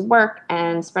organization's work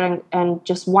and spreading and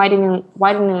just widening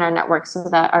our network so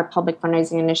that our public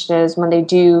fundraising initiatives, when we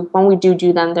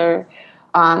do them, they're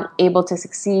able to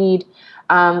succeed.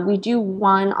 We do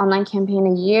one online campaign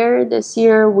a year. This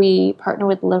year, we partner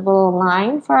with Live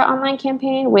Align for our online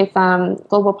campaign with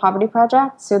Global Poverty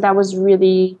Project. So that was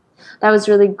really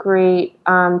great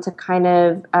to kind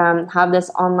of have this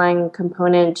online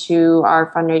component to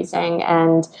our fundraising.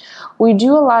 And we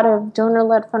do a lot of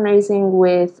donor-led fundraising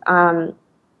with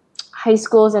high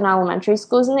schools and elementary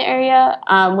schools in the area,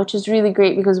 which is really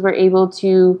great because we're able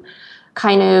to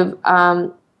kind of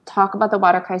talk about the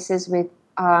water crisis with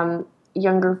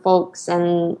younger folks,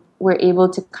 and we're able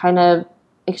to kind of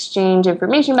exchange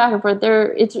information back and forth.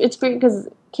 It's great because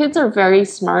kids are very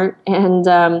smart, and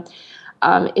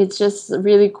it's just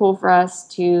really cool for us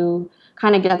to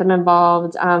kind of get them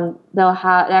involved.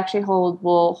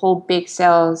 Will hold bake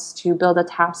sales to build a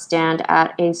tap stand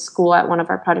at a school at one of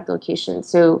our product locations.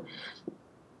 So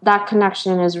that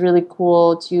connection is really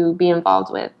cool to be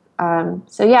involved with.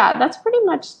 So yeah, that's pretty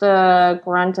much the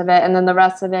grunt of it, and then the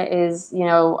rest of it is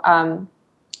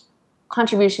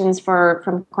contributions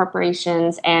from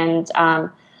corporations and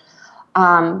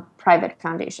private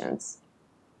foundations.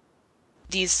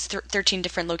 These 13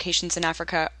 different locations in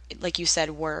Africa, like you said,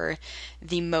 were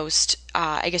the most,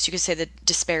 I guess you could say the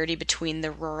disparity between the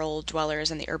rural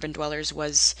dwellers and the urban dwellers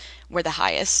were the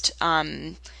highest.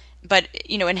 But,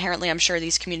 inherently, I'm sure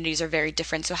these communities are very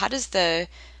different. So how does the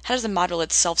model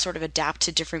itself sort of adapt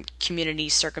to different community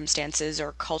circumstances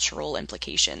or cultural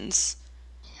implications?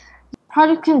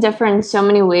 Project can differ in so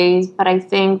many ways, but I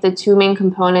think the two main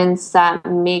components that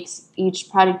makes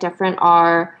each project different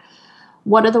are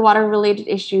what are the water-related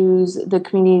issues the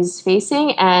community is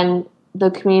facing and the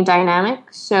community dynamic.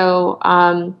 So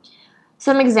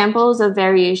some examples of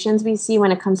variations we see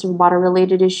when it comes to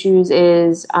water-related issues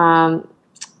is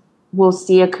we'll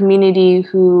see a community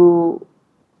who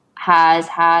has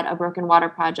had a broken water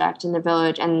project in the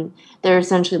village and they're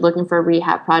essentially looking for a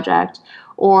rehab project.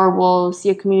 Or we'll see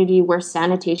a community where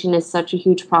sanitation is such a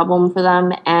huge problem for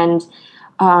them, and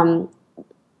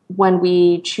when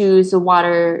we choose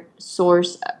the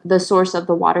source of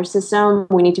the water system,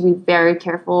 we need to be very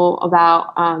careful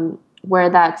about where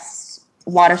that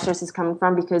water source is coming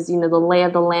from, because the lay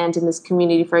of the land in this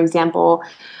community, for example,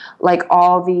 like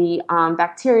all the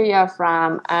bacteria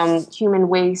from human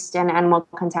waste and animal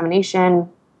contamination,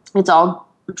 it's all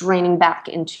draining back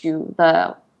into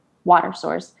the water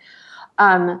source.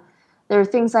 There are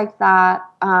things like that.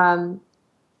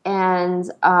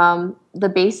 And the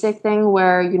basic thing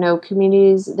where, there are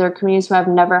communities who have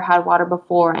never had water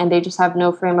before and they just have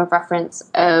no frame of reference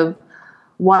of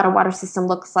what a water system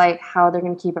looks like, how they're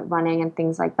going to keep it running, and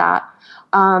things like that.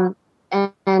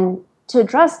 And to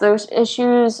address those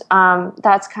issues,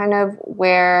 that's kind of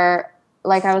where,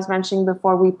 like I was mentioning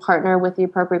before, we partner with the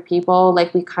appropriate people.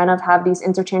 Like, we kind of have these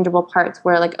interchangeable parts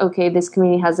where, like, okay, this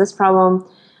community has this problem.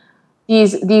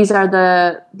 These are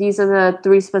the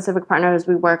three specific partners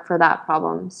we work for that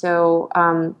problem. So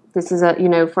this is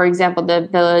for example, the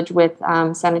village with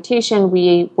sanitation.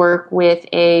 We work with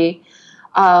a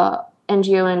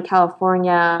NGO in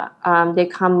California.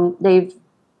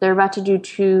 They're about to do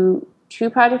two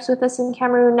projects with us in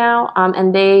Cameroon now,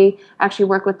 and they actually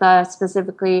work with us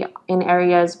specifically in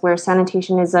areas where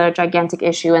sanitation is a gigantic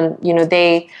issue, and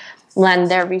they lend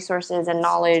their resources and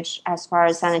knowledge as far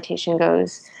as sanitation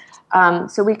goes.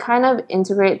 So we kind of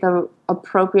integrate the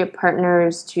appropriate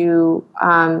partners to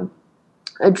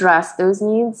address those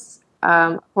needs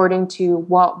according to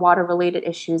what water-related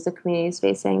issues the community is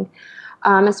facing.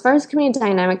 As far as community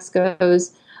dynamics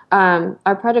goes,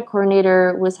 our project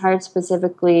coordinator was hired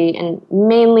specifically and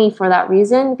mainly for that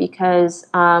reason, because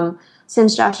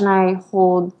since Josh and I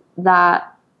hold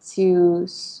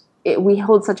we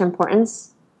hold such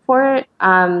importance for it.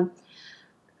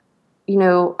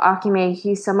 Akime,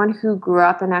 he's someone who grew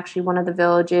up in actually one of the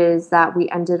villages that we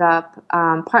ended up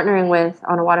partnering with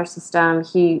on a water system.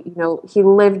 He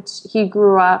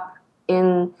grew up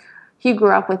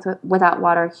without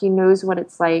water. He knows what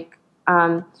it's like,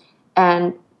 and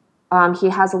he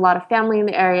has a lot of family in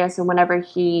the area. So whenever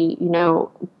he,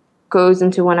 goes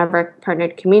into one of our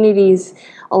partnered communities,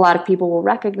 a lot of people will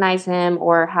recognize him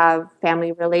or have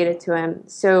family related to him.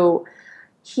 So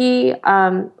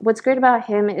what's great about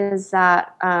him is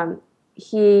that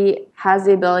he has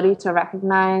the ability to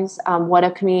recognize what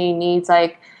a community needs.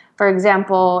 Like, for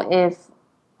example, if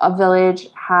a village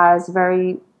has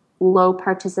very low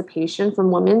participation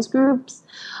from women's groups,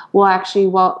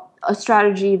 a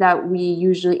strategy that we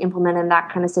usually implement in that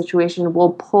kind of situation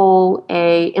will pull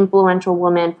a influential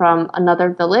woman from another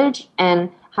village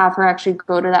and have her actually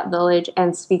go to that village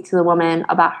and speak to the woman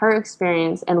about her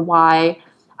experience and why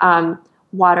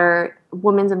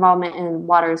women's involvement in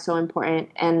water is so important,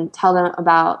 and tell them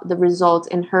about the results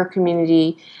in her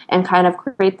community, and kind of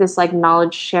create this like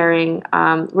knowledge sharing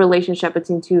relationship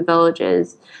between two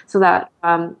villages, so that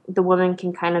the women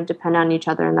can kind of depend on each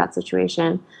other in that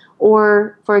situation.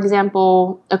 Or, for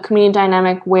example, a community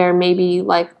dynamic where maybe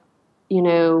like,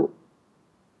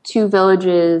 two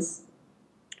villages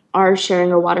are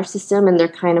sharing a water system and they're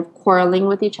kind of quarreling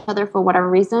with each other for whatever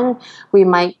reason, we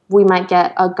might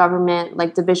get a government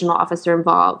like divisional officer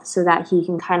involved so that he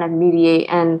can kind of mediate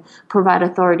and provide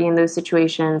authority in those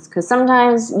situations, because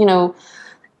sometimes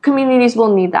communities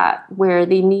will need that, where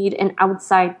they need an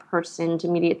outside person to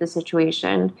mediate the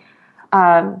situation.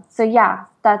 So yeah,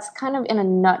 that's kind of in a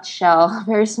nutshell, a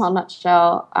very small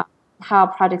nutshell, how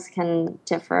projects can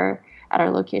differ at our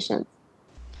locations.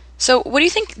 So, what do you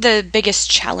think the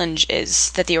biggest challenge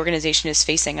is that the organization is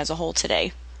facing as a whole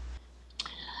today?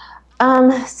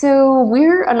 So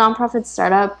we're a nonprofit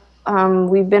startup.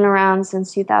 We've been around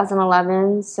since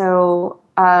 2011. So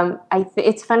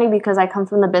it's funny because I come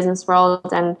from the business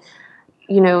world, and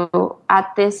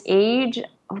at this age,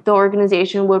 the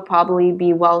organization would probably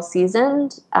be well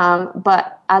seasoned.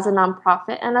 But as a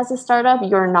nonprofit and as a startup,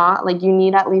 you're not. Like, you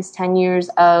need at least 10 years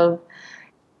of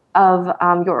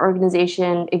your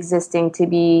organization existing to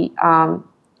be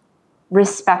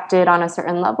respected on a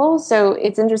certain level. So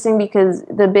it's interesting because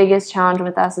the biggest challenge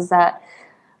with us is that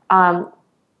um,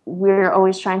 we're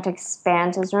always trying to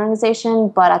expand as an organization,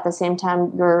 but at the same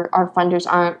time, our funders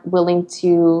aren't willing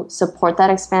to support that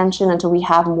expansion until we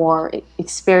have more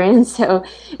experience. So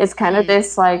it's kind of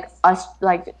this like us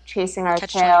like chasing our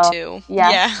Catch tail. 22.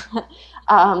 Yes. Yeah.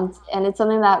 And it's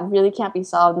something that really can't be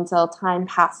solved until time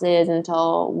passes,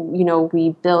 until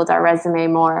we build our resume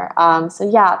more. So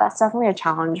yeah, that's definitely a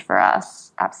challenge for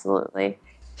us. Absolutely.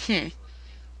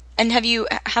 And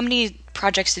how many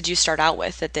projects did you start out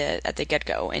with at the get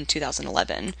go in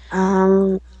 2011?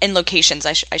 Um, In locations,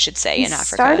 I should say, we in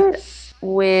Africa. started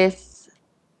with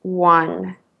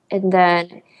one, and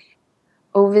then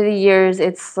over the years,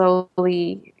 it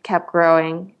slowly kept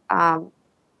growing.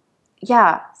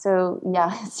 Yeah, so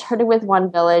yeah, it started with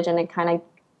one village, and it kind of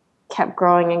kept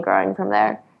growing and growing from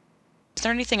there. Is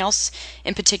there anything else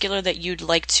in particular that you'd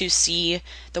like to see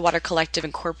the Water Collective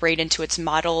incorporate into its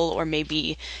model, or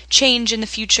maybe change in the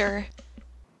future?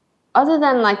 Other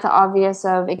than like the obvious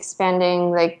of expanding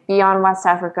like beyond West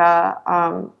Africa,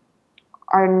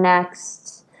 our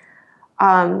next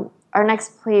our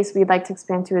next place we'd like to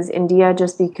expand to is India,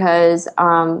 just because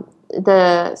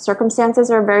the circumstances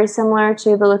are very similar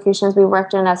to the locations we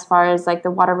worked in as far as like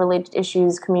the water related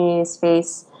issues communities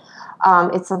face.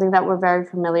 It's something that we're very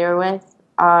familiar with.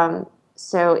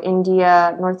 So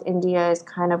India, North India is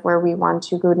kind of where we want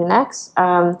to go to next.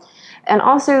 And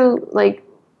also, like,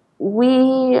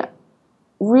 we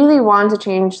really want to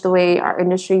change the way our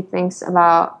industry thinks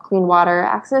about clean water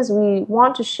access. We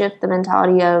want to shift the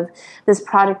mentality of this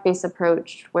product-based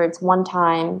approach where it's one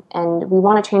time, and we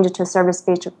want to change it to a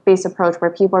service-based approach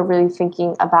where people are really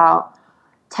thinking about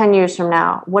 10 years from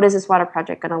now, what is this water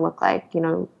project going to look like?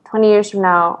 20 years from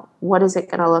now, what is it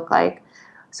going to look like?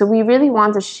 So we really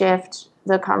want to shift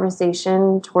the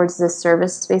conversation towards this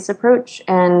service-based approach.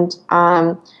 And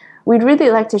we'd really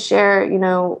like to share,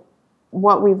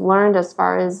 what we've learned as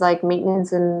far as like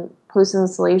maintenance and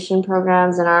post-installation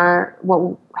programs and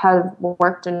what have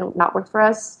worked and not worked for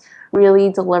us, really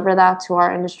deliver that to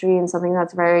our industry in something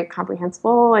that's very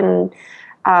comprehensible, and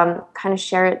kind of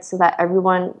share it so that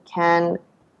everyone can,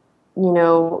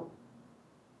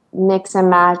 mix and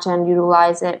match and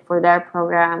utilize it for their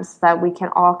programs, so that we can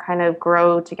all kind of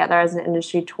grow together as an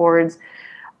industry towards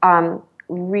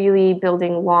really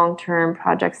building long-term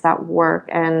projects that work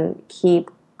and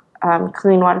keep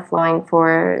clean water flowing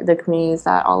for the communities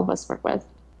that all of us work with.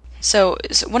 So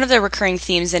one of the recurring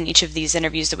themes in each of these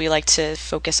interviews that we like to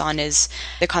focus on is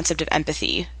the concept of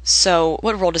empathy. So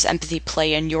what role does empathy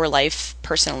play in your life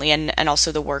personally, and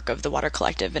also the work of the Water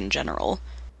Collective in general?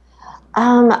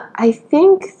 I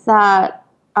think that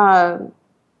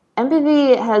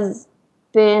empathy has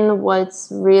been what's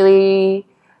really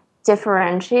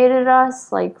differentiated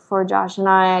us. Like for Josh and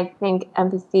I think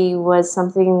empathy was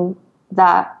something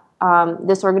that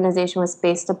this organization was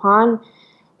based upon.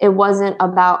 It wasn't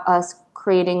about us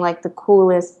creating like the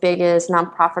coolest, biggest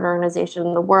nonprofit organization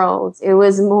in the world. It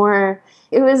was more.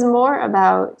 It was more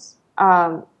about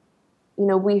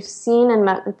we've seen and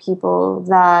met the people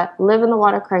that live in the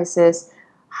water crisis.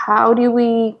 How do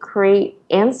we create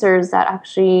answers that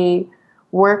actually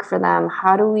work for them?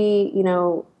 How do we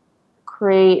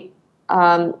create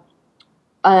a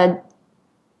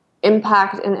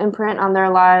impact and imprint on their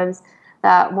lives,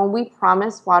 that when we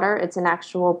promise water, it's an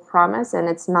actual promise and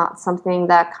it's not something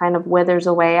that kind of withers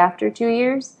away after 2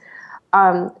 years.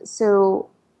 So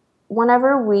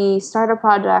whenever we start a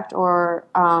project or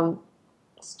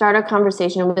start a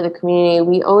conversation with the community,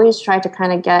 we always try to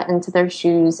kind of get into their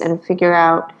shoes and figure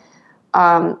out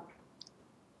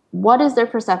what is their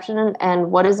perception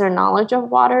and what is their knowledge of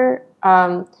water.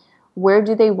 Where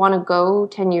do they want to go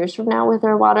 10 years from now with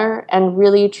their water, and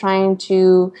really trying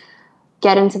to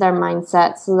get into their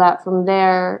mindset so that from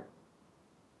there,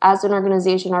 as an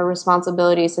organization, our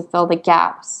responsibility is to fill the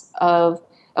gaps of,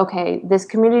 okay, this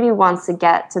community wants to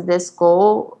get to this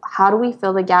goal. How do we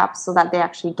fill the gaps so that they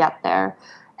actually get there?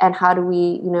 And how do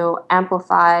we,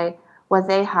 amplify what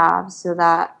they have so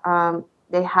that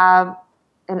they have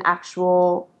an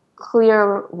actual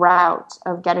clear route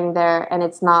of getting there, and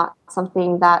it's not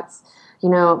something that's,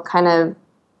 kind of,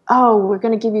 oh, we're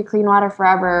going to give you clean water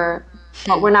forever,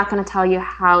 but we're not going to tell you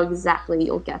how exactly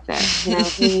you'll get there.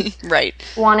 We Right.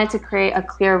 wanted to create a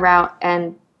clear route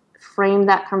and frame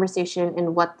that conversation in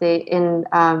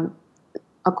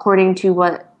according to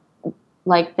what,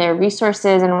 like, their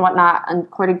resources and whatnot,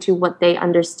 according to what they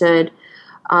understood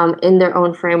in their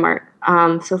own framework.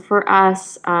 So for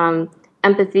us,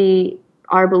 empathy,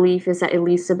 our belief is that it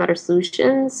leads to better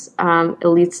solutions. It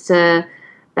leads to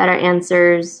better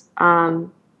answers.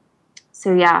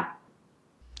 So yeah.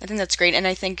 I think that's great. And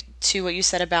I think, too, what you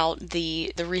said about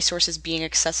the resources being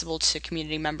accessible to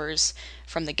community members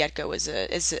from the get-go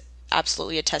is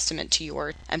absolutely a testament to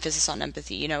your emphasis on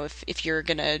empathy. If you're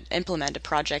going to implement a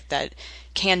project that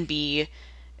can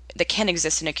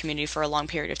exist in a community for a long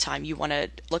period of time, you want to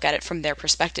look at it from their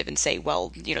perspective and say,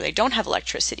 well, they don't have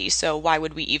electricity, so why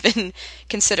would we even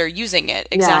consider using it?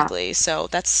 Exactly. Yeah. So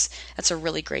that's a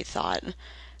really great thought.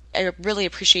 I really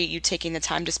appreciate you taking the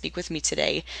time to speak with me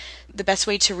today. The best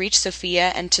way to reach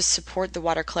Sophia and to support the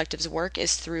Water Collective's work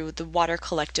is through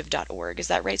thewatercollective.org. Is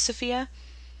that right, Sophia?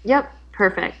 Yep.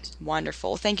 Perfect.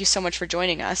 Wonderful. Thank you so much for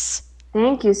joining us.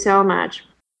 Thank you so much.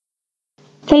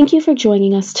 Thank you for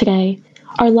joining us today.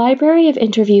 Our library of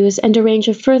interviews and a range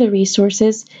of further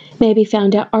resources may be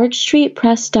found at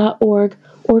archstreetpress.org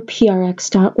or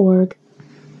prx.org.